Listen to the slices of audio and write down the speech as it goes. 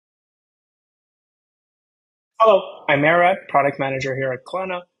Hello, I'm Arad, product manager here at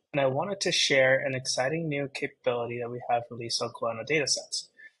Kolena, and I wanted to share an exciting new capability that we have released on Kolena datasets.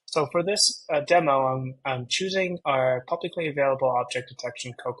 So for this demo, I'm choosing our publicly available object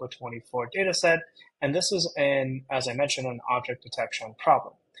detection COCO 24 dataset, and this is as I mentioned, an object detection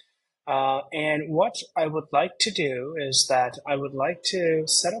problem. And what I would like to do is that I would like to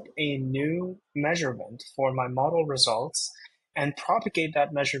set up a new measurement for my model results and propagate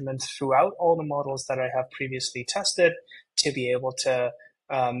that measurement throughout all the models that I have previously tested to be able to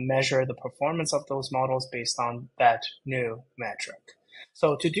measure the performance of those models based on that new metric.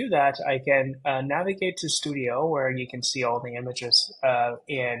 So to do that, I can navigate to Studio where you can see all the images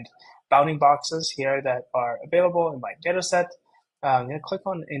and bounding boxes here that are available in my dataset. I'm going to click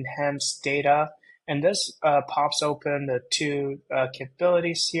on Enhance Data, and this pops open the two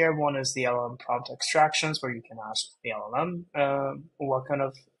capabilities here. One is the LLM prompt extractions, where you can ask the LLM what kind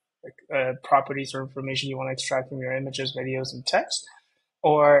of properties or information you want to extract from your images, videos, and text,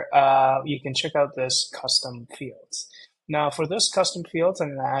 or you can check out this custom fields. Now, for this custom fields,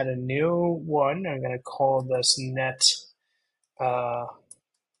 I'm going to add a new one. I'm going to call this net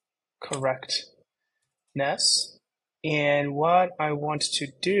correctness. And what I want to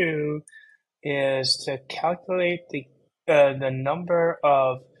do is to calculate the number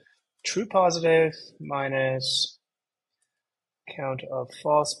of true positive minus count of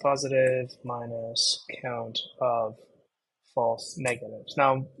false positive minus count of false negatives.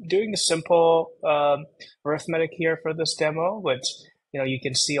 Now, doing a simple arithmetic here for this demo, which you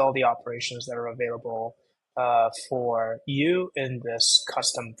can see all the operations that are available for you in this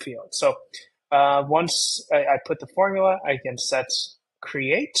custom field. So once I put the formula, I can set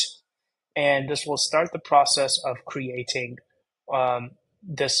create, and this will start the process of creating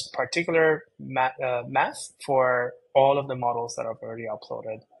this particular math for all of the models that I've already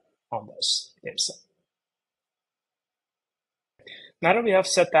uploaded on this dataset. Now that we have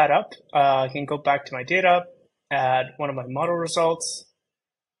set that up, I can go back to my data, add one of my model results,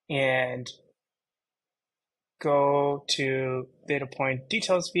 and go to data point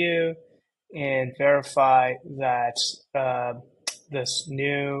details view and verify that this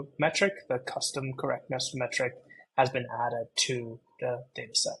new metric, the custom correctness metric, has been added to the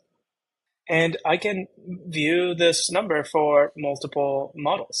dataset. And I can view this number for multiple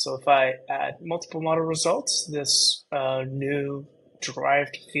models. So if I add multiple model results, this new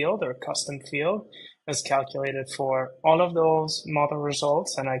derived field or custom field is calculated for all of those model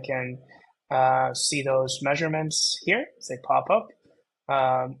results, and I can see those measurements here as they pop up.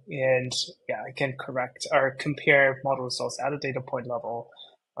 And yeah, I can correct or compare model results at a data point level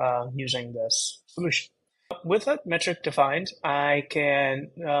using this solution. With that metric defined, I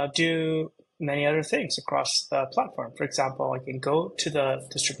can do many other things across the platform. For example, I can go to the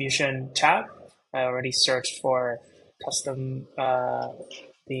distribution tab. I already searched for custom,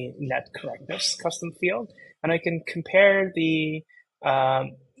 the net correctness custom field, and I can compare the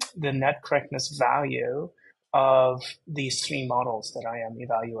net correctness value of these three models that I am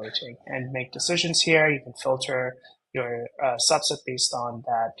evaluating and make decisions here. You can filter your subset based on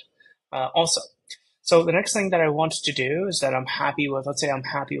that also. So the next thing that I want to do is that I'm happy with, let's say I'm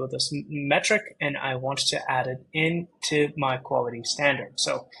happy with this metric and I want to add it into my quality standard.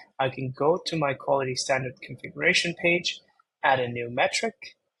 So I can go to my quality standard configuration page, add a new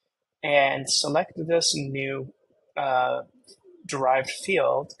metric, and select this new derived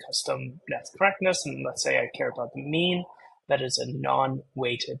field, custom net correctness, and let's say I care about the mean. That is a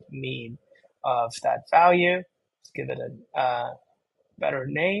non-weighted mean of that value. Let's give it a better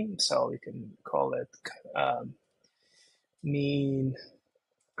name, so we can call it mean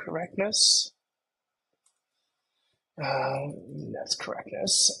correctness. That's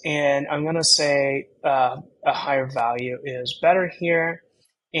correctness. And I'm going to say a higher value is better here.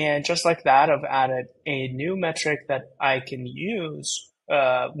 And just like that, I've added a new metric that I can use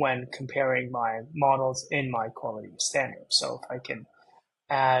when comparing my models in my quality standard. So if I can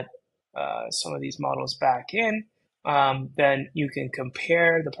add some of these models back in, then you can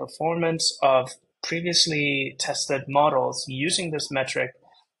compare the performance of previously tested models using this metric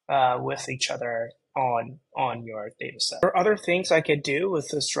with each other on your dataset. For other things I could do with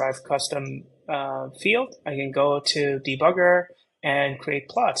this drive custom field, I can go to debugger and create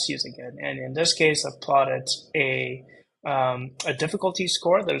plots using it. And in this case, I've plotted a difficulty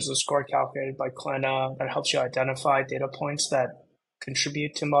score. There's a score calculated by Kolena that helps you identify data points that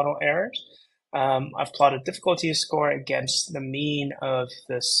contribute to model errors. I've plotted difficulty score against the mean of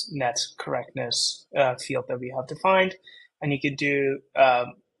this net correctness field that we have defined. And you could do,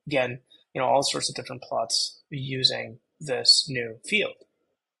 again, all sorts of different plots using this new field.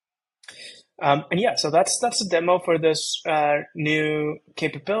 And yeah, so that's a demo for this new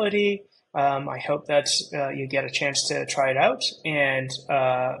capability. I hope that you get a chance to try it out and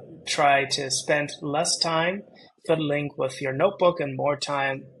try to spend less time fiddling with your notebook and more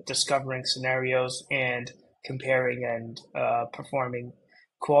time discovering scenarios and comparing and performing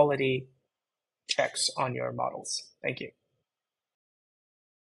quality checks on your models. Thank you.